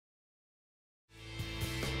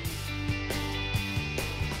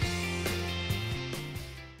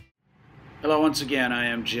Hello once again, I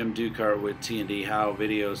am Jim Dukart with T&D How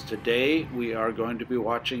Videos. Today we are going to be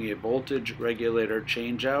watching a voltage regulator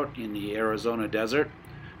changeout in the Arizona desert.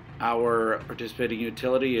 Our participating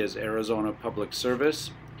utility is Arizona Public Service,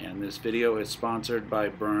 and this video is sponsored by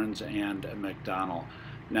Burns and McDonnell.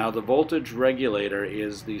 Now the voltage regulator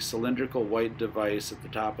is the cylindrical white device at the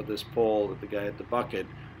top of this pole that the guy at the bucket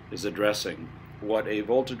is addressing. What a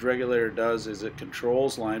voltage regulator does is it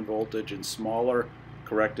controls line voltage in smaller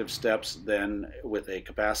corrective steps than with a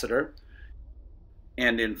capacitor.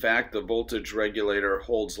 And in fact, the voltage regulator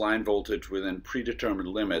holds line voltage within predetermined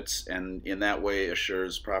limits, and in that way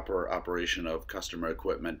assures proper operation of customer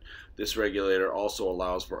equipment. This regulator also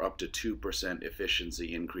allows for up to 2%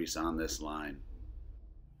 efficiency increase on this line.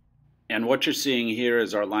 And what you're seeing here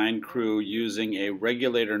is our line crew using a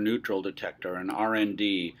regulator neutral detector, an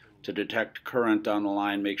RND, to detect current on the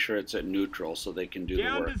line, make sure it's at neutral so they can do the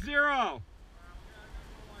work. Down to 0.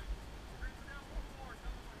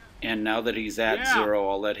 And now that he's at 0,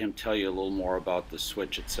 I'll let him tell you a little more about the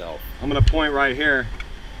switch itself. I'm going to point right here.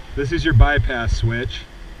 This is your bypass switch,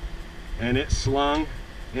 and it slung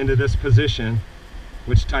into this position,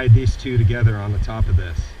 which tied these two together on the top of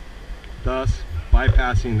this, thus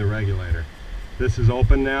bypassing the regulator. This is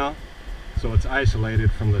open now, so it's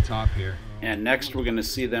isolated from the top here. And next we're going to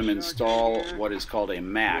see them install what is called a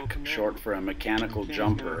MAC, short for a mechanical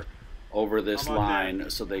jumper, over this line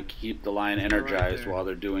so they keep the line energized while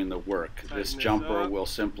they're doing the work. This jumper will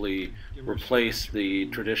simply replace the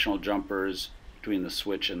traditional jumpers between the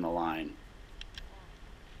switch and the line.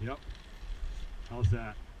 Yep. How's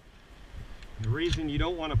that? The reason you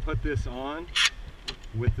don't want to put this on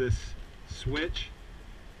with this switch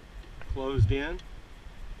closed in,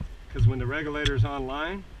 because when the regulator's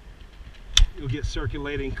online, you'll get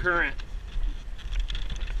circulating current.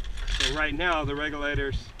 So right now the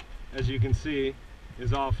regulator's, as you can see,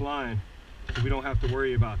 is offline, so we don't have to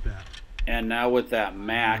worry about that. And now with that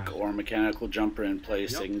MAC or mechanical jumper in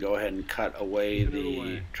place, they can go ahead and cut away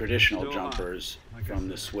the traditional jumpers from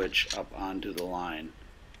the switch up onto the line,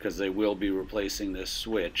 because they will be replacing this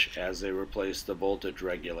switch as they replace the voltage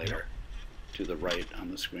regulator to the right on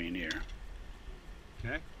the screen here.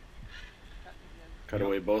 Okay. Cut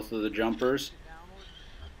away both of the jumpers.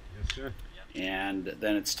 Yes, sir. And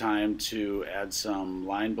then it's time to add some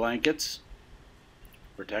line blankets,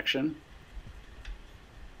 protection.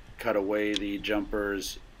 Cut away the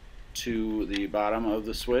jumpers to the bottom of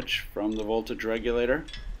the switch from the voltage regulator.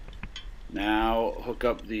 Now hook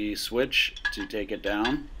up the switch to take it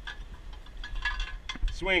down.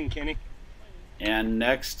 Swing, Kenny. And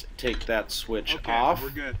next take that switch Okay, off. we're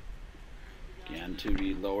good. Again, to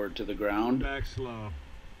be lowered to the ground. Back slow.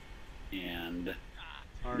 And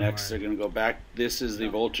next they're going to go back. This is the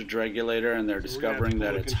voltage regulator, and they're discovering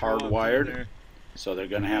that it's hardwired. So they're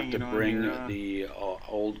going to have to bring the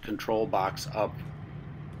old control box up.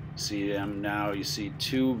 See them now, you see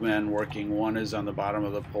two men working. One is on the bottom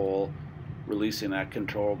of the pole releasing that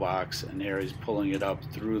control box, and there he's pulling it up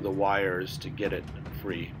through the wires to get it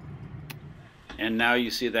free. And now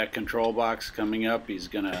you see that control box coming up. He's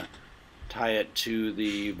going to tie it to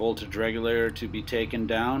the voltage regulator to be taken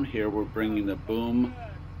down. Here we're bringing the boom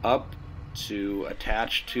up to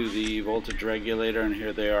attach to the voltage regulator, and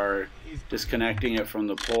here they are disconnecting it from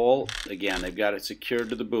the pole. Again, they've got it secured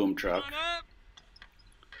to the boom truck,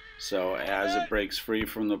 so as it breaks free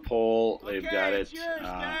from the pole, they've got it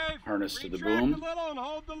harnessed to the boom.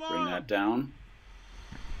 Bring that down.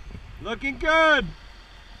 Looking good.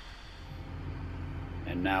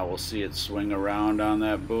 And now we'll see it swing around on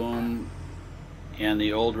that boom, and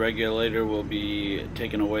the old regulator will be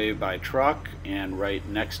taken away by truck, and right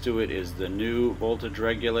next to it is the new voltage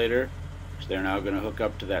regulator, which they're now going to hook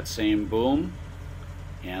up to that same boom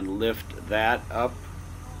and lift that up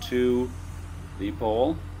to the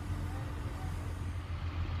pole.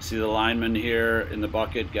 See the lineman here in the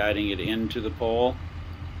bucket guiding it into the pole,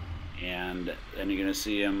 and then you're going to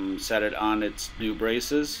see him set it on its new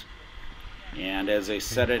braces. And as they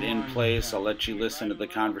set it in place, I'll let you listen to the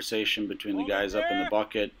conversation between the guys up in the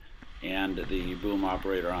bucket and the boom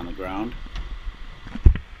operator on the ground.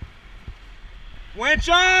 Winch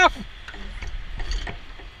off!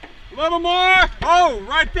 A little more! Oh,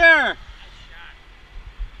 right there!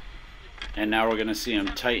 And now we're going to see him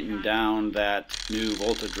tighten down that new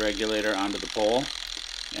voltage regulator onto the pole,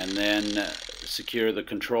 and then secure the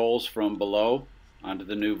controls from below onto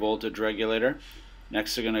the new voltage regulator.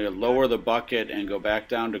 Next they're going to lower the bucket and go back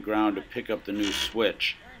down to ground to pick up the new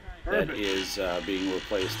switch that is being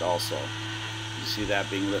replaced also. You see that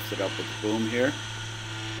being lifted up with the boom here.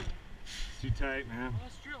 Too tight, man.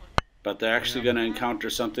 but they're actually going to encounter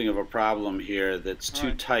something of a problem here that's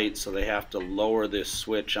too tight, so they have to lower this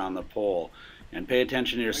switch on the pole. And pay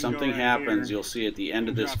attention here, something happens, you'll see at the end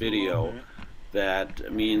of this video,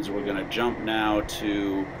 that means we're going to jump now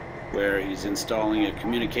to where he's installing a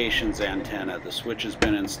communications antenna. The switch has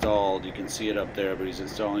been installed, you can see it up there, but he's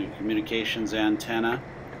installing a communications antenna,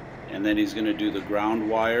 and then he's going to do the ground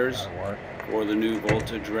wires for the new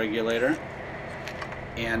voltage regulator,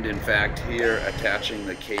 and in fact here attaching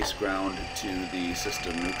the case ground to the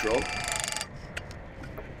system neutral.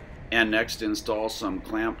 And next install some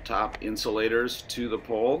clamp top insulators to the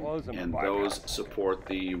pole, and those support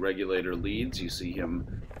the regulator leads. You see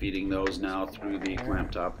him feeding those now through the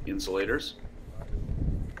clamp top insulators.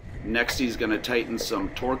 Next he's going to tighten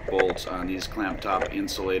some torque bolts on these clamp top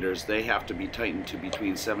insulators. They have to be tightened to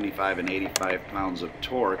between 75 and 85 pounds of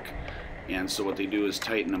torque, and so what they do is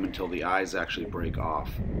tighten them until the eyes actually break off.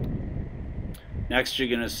 Next you're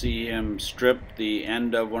going to see him strip the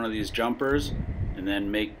end of one of these jumpers and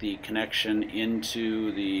then make the connection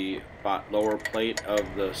into the lower plate of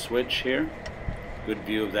the switch here. Good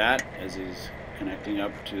view of that as he's connecting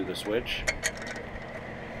up to the switch.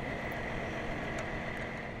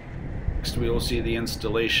 Next we will see the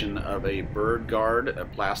installation of a bird guard, a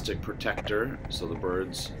plastic protector, so the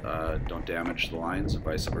birds don't damage the lines and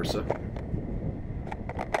vice versa.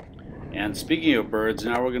 And speaking of birds,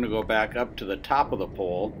 now we're going to go back up to the top of the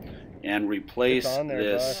pole and replace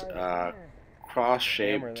this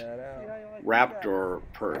cross-shaped raptor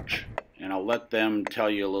perch, and I'll let them tell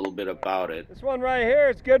you a little bit about it. This one right here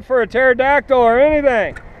is good for a pterodactyl or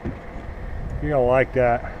anything. You're gonna like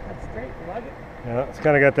that. That's great. You like it? Yeah, it's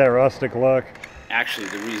kind of got that rustic look. Actually,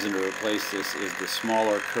 the reason to replace this is the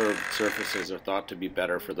smaller curved surfaces are thought to be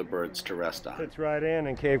better for the birds to rest on. Fits right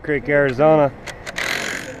in Cave Creek, Arizona.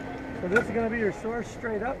 So this is gonna be your source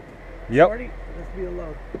straight up? Yep. 40? This will be a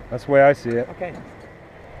load. That's the way I see it. Okay.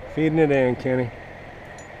 Feeding it in, Kenny.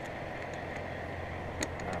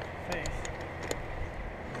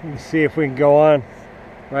 Let's see if we can go on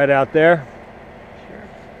right out there. Sure.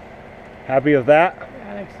 Happy with that?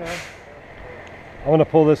 Yeah, I think so. I want to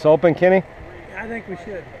pull this open, Kenny. I think we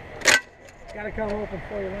should. It's got to come open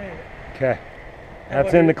before you land it. Okay.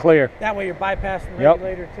 That's in the clear. That way you're bypassing the Yep.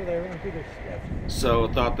 regulator till they run through their steps. So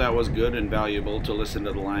thought that was good and valuable to listen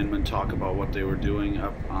to the linemen talk about what they were doing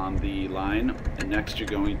up on the line. And next you're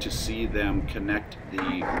going to see them connect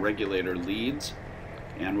the regulator leads.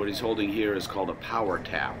 And what he's holding here is called a power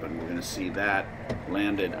tap, and we're going to see that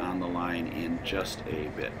landed on the line in just a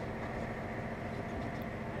bit.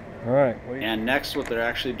 All right. And next what they're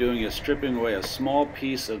actually doing is stripping away a small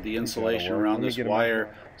piece of the insulation around this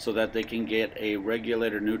wire so that they can get a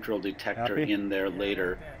regulator neutral detector in there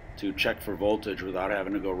later to check for voltage without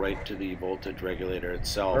having to go right to the voltage regulator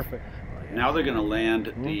itself. Perfect. Now they're going to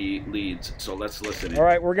land the leads, so let's listen in. All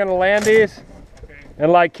right, we're going to land these.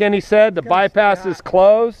 And like Kenny said, the bypass is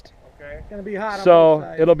closed. Okay. It's going to be hot on both So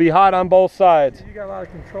sides. it'll be hot on both sides. You got a lot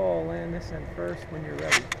of control. Land this in first when you're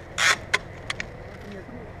ready.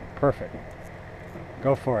 Perfect.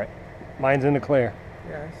 Go for it. Mine's in the clear.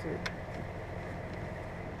 Yeah, I see it.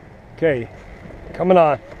 Okay, coming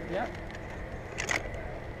on. Yep. You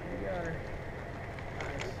got her.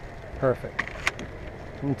 Nice. Perfect.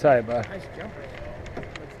 I'm tight, bud. Nice jumpers.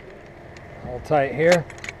 All tight here.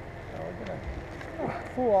 Oh, look at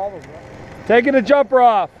that. Fool all of them. Taking the jumper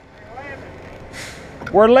off.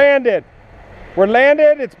 We're landed. We're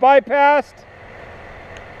landed. It's bypassed.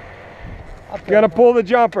 Gotta pull the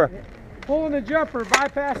jumper. Pulling the jumper.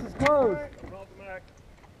 Bypass is closed.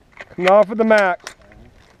 Coming off of the Mac.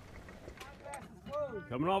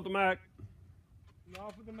 Coming off the Mac.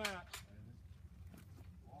 Off of the mat.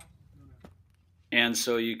 And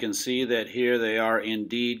so you can see that here they are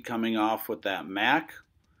indeed coming off with that Mac.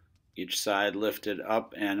 Each side lifted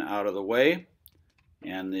up and out of the way.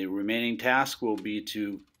 And the remaining task will be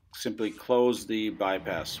to simply close the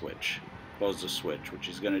bypass switch. Close the switch, which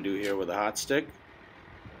he's going to do here with a hot stick.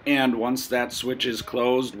 And once that switch is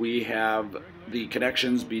closed, we have the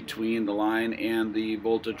connections between the line and the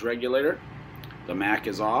voltage regulator. The Mac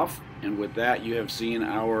is off, and with that you have seen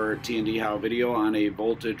our T&D How video on a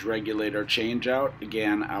voltage regulator changeout.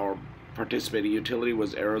 Again, our participating utility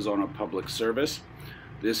was Arizona Public Service.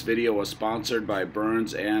 This video was sponsored by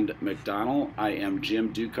Burns and McDonnell. I am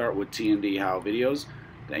Jim Dukart with T&D How videos.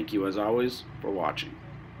 Thank you as always for watching.